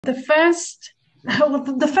The first, well,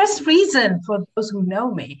 the first reason for those who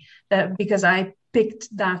know me, because I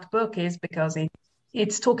picked that book, is because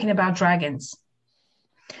it's talking about dragons.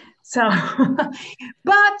 So,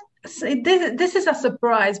 but this is a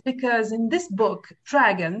surprise because in this book,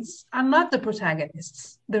 dragons are not the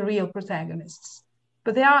protagonists, the real protagonists,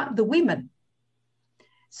 but they are the women.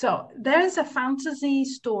 So there is a fantasy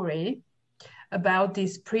story about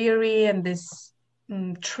this priory and this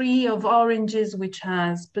tree of oranges, which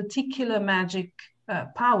has particular magic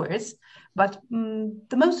powers. But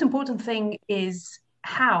the most important thing is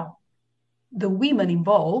how the women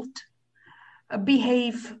involved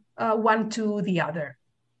behave one to the other.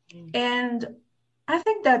 And I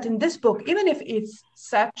think that in this book, even if it's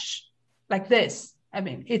such like this, I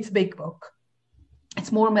mean, it's a big book.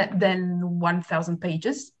 It's more than 1,000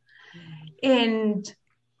 pages. And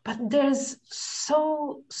but there's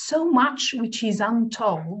so much which is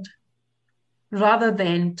untold rather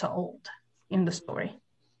than told in the story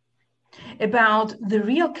about the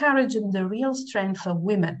real courage and the real strength of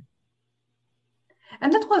women.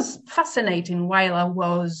 And that was fascinating while I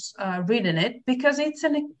was reading it because it's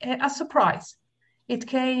a surprise. It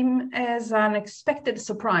came as an unexpected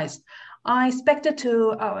surprise. I expected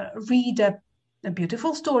to read a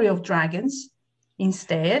beautiful story of dragons.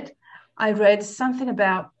 Instead, I read something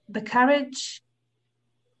about the courage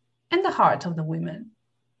and the heart of the women,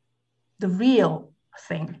 the real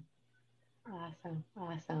thing. Awesome.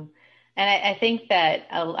 Awesome. And I think that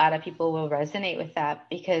a lot of people will resonate with that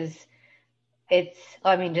because it's,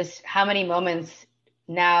 I mean, just how many moments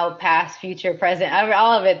now, past, future, present,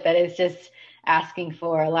 all of it that is just asking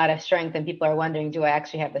for a lot of strength. And people are wondering, do I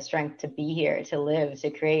actually have the strength to be here, to live, to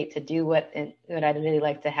create, to do what I'd really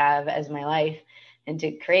like to have as my life, and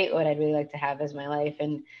to create what I'd really like to have as my life.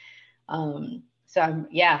 And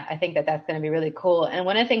yeah, I think that that's going to be really cool. And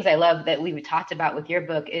one of the things I love that we talked about with your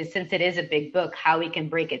book is, since it is a big book, how we can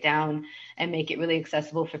break it down and make it really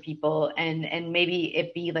accessible for people, and maybe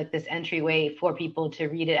it be like this entryway for people to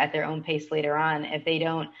read it at their own pace later on. If they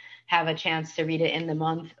don't have a chance to read it in the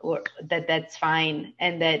month, or that's fine.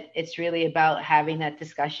 And that it's really about having that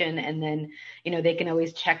discussion. And then, they can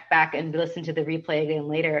always check back and listen to the replay again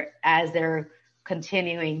later as they're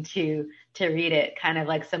continuing to read it, kind of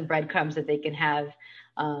like some breadcrumbs that they can have,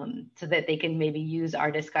 so that they can maybe use our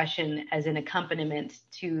discussion as an accompaniment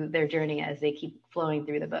to their journey as they keep flowing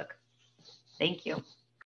through the book. Thank you.